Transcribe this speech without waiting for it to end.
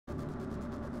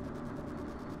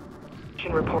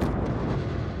report.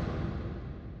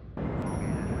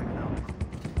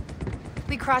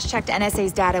 We cross-checked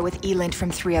NSA's data with ELINT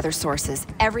from 3 other sources.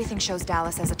 Everything shows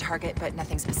Dallas as a target, but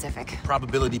nothing specific.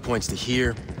 Probability points to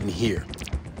here and here.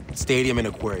 Stadium and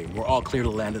aquarium. We're all clear to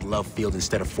land at Love Field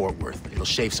instead of Fort Worth. It'll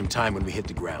shave some time when we hit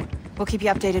the ground. We'll keep you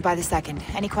updated by the second.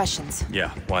 Any questions? Yeah,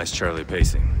 why is Charlie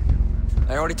pacing?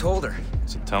 I already told her.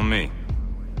 So tell me.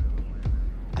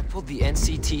 I pulled the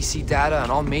NCTC data on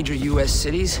all major US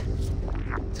cities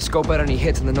to scope out any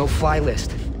hits on the no-fly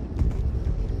list.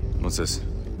 What's this?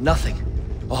 Nothing.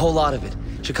 A whole lot of it.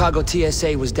 Chicago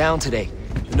TSA was down today.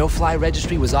 The no-fly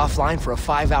registry was offline for a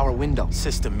 5-hour window.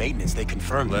 System maintenance, they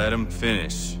confirmed. Let him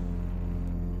finish.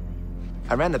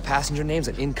 I ran the passenger names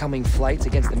on incoming flights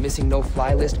against the missing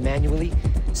no-fly list manually.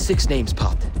 6 names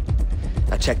popped.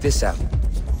 Now check this out.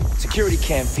 Security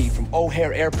cam feed from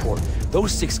O'Hare Airport.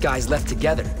 Those 6 guys left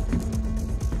together.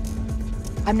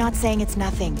 I'm not saying it's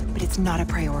nothing, but it's not a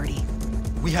priority.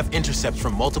 We have intercepts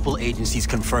from multiple agencies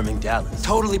confirming Dallas.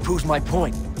 Totally proves my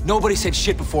point. Nobody said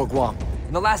shit before Guam.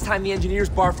 And the last time the engineers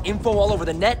barfed info all over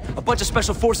the net, a bunch of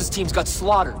special forces teams got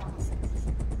slaughtered.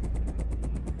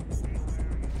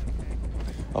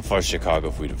 How far's Chicago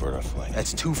if we divert our flight?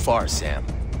 That's too far, Sam.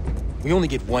 We only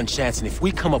get one chance, and if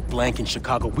we come up blank in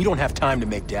Chicago, we don't have time to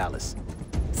make Dallas.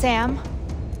 Sam?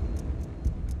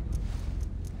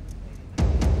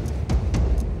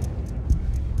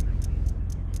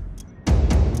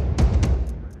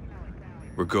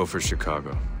 We're go for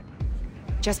Chicago.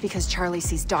 Just because Charlie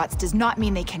sees dots does not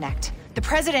mean they connect. The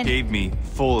President Gave me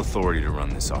full authority to run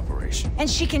this operation. and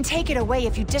she can take it away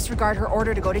if you disregard her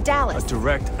order to go to A Dallas.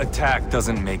 direct attack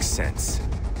doesn't make sense.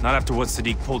 Not after what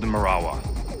Sadiq pulled in Marawa.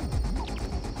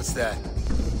 What's that?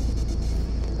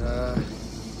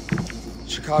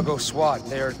 Chicago SWAT.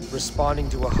 They're responding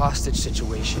to a hostage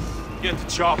situation. Get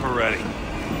the chopper ready.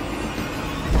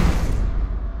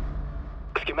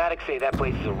 Schematics say that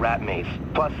place is a rat maze.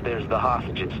 Plus, there's the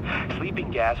hostages.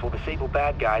 Sleeping gas will disable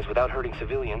bad guys without hurting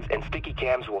civilians, and sticky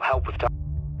cams will help with time.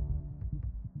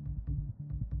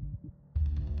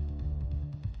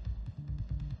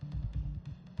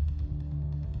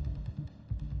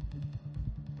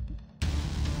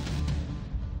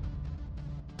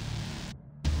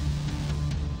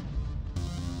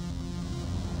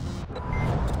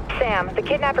 Sam, the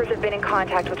kidnappers have been in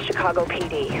contact with Chicago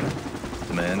PD.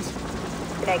 Demands?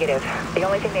 Negative. The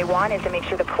only thing they want is to make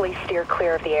sure the police steer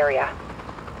clear of the area.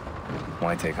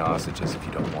 Why take hostages if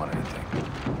you don't want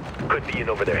anything? Could be in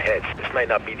over their heads. This might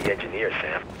not be the engineers,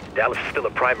 Sam. Dallas is still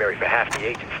a primary for half the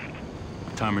agents.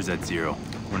 Timer's at 0.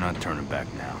 We're not turning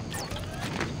back now.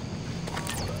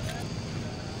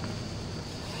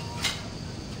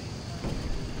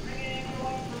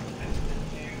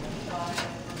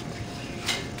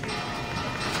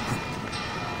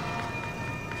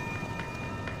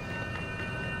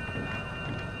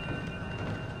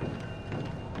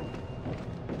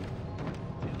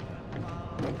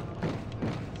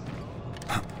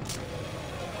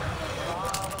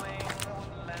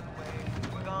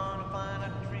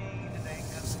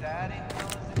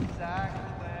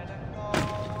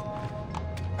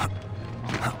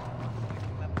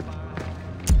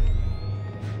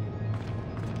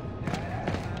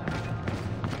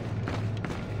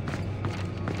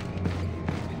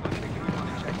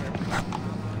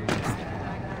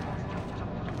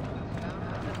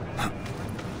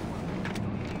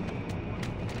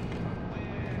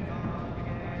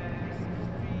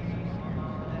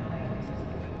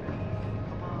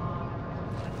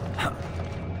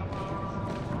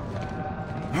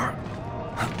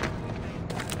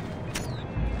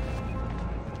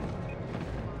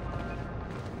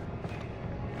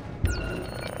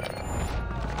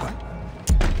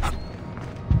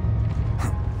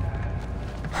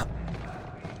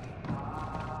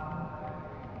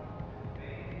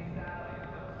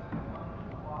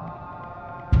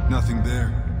 Nothing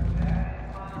there.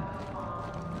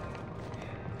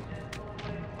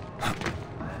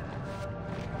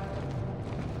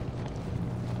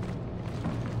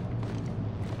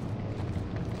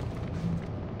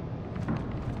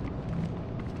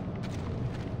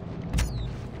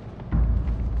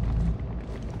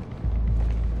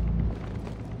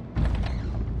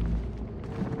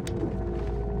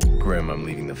 Grim, I'm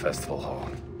leaving the festival hall.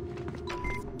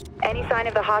 Any sign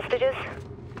of the hostages?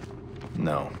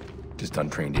 No. Just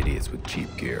untrained idiots with cheap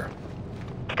gear.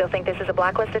 Still think this is a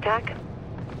Blacklist attack?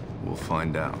 We'll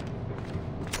find out.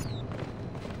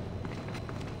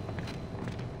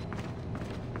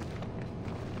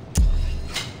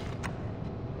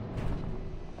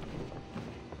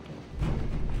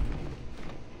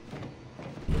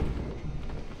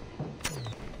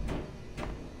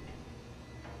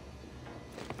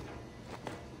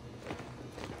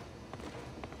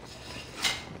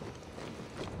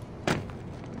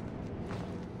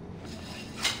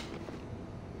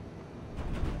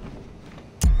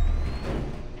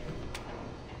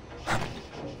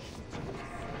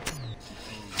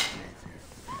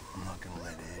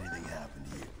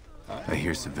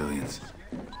 hear civilians.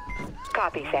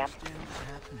 Copy, Sam.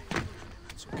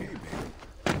 It's okay, baby.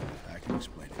 I can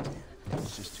explain it to you.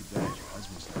 It's just too bad your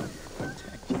husband's not here to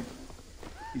protect you.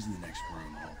 He's in the next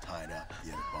room, all tied up with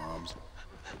the other bombs.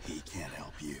 He can't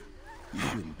help you. You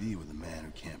shouldn't be with a man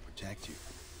who can't protect you.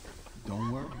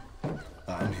 Don't worry.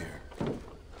 I'm here.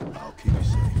 I'll keep you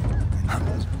safe. And your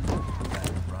husband,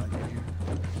 that brought you here.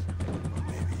 Well,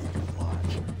 maybe you can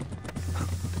watch.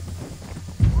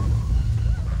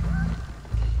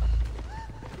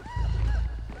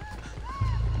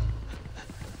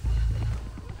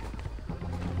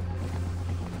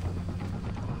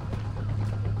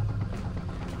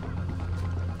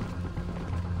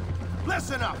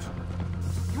 Listen up!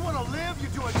 You want to live, you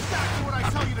do exactly what I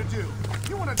tell you to do.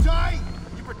 You want to die,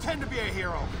 you pretend to be a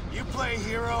hero. You play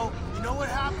hero, you know what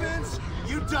happens?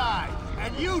 You die,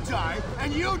 and you die,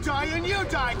 and you die, and you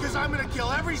die, because I'm gonna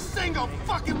kill every single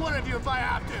fucking one of you if I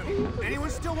have to. Anyone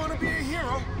still want to be a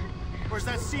hero? Or is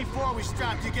that C4 we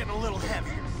strapped you getting a little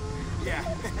heavy? Yeah,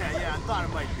 yeah, I thought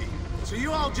it might be. So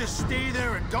you all just stay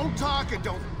there and don't talk and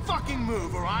don't fucking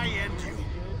move, or I end you.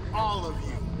 All of you.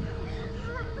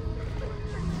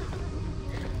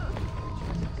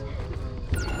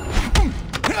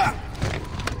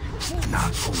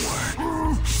 Not a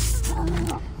word.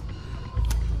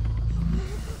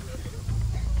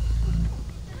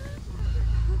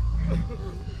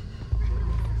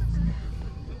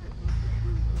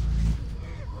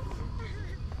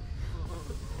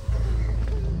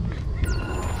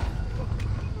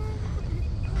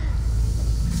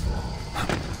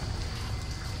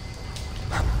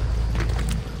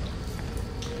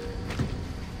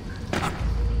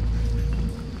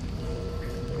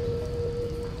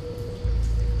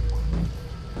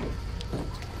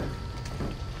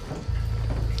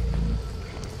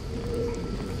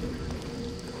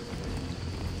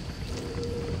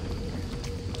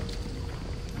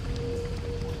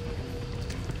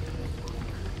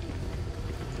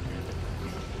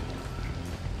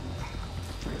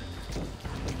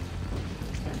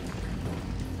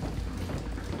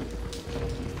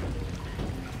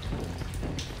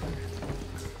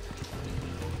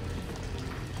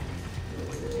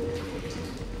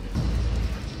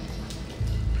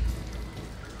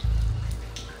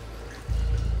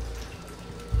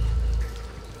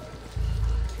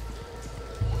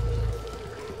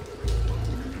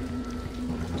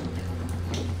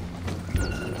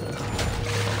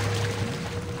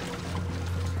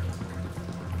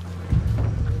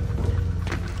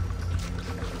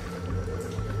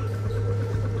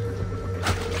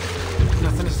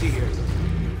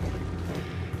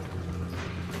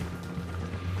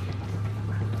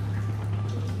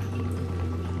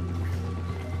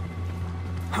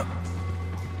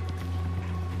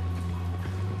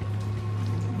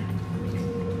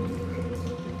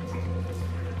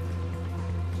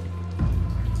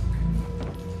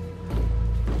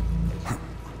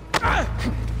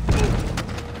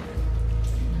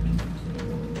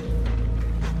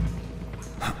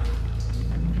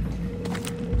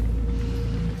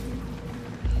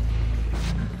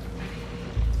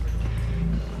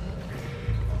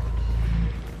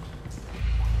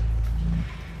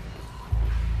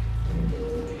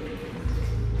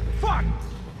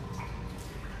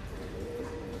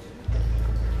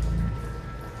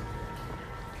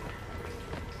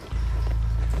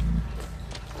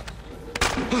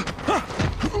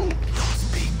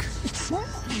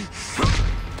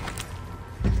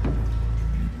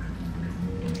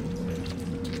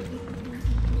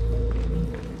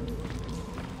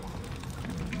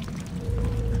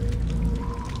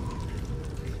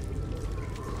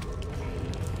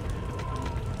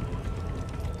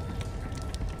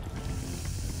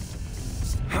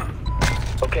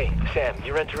 Okay, Sam,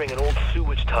 you're entering an old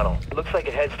sewage tunnel. It looks like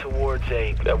it heads towards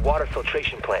a water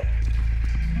filtration plant.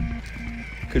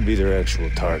 Could be their actual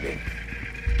target.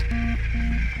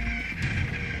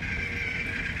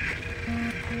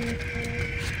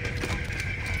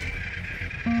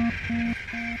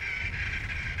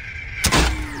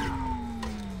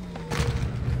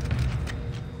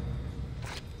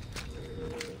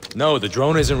 No, the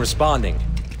drone isn't responding.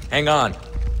 Hang on.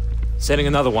 Setting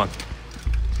another one.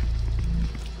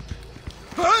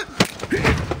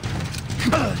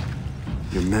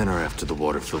 Your men are after the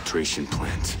water filtration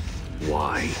plant.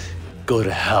 Why? Go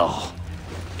to hell.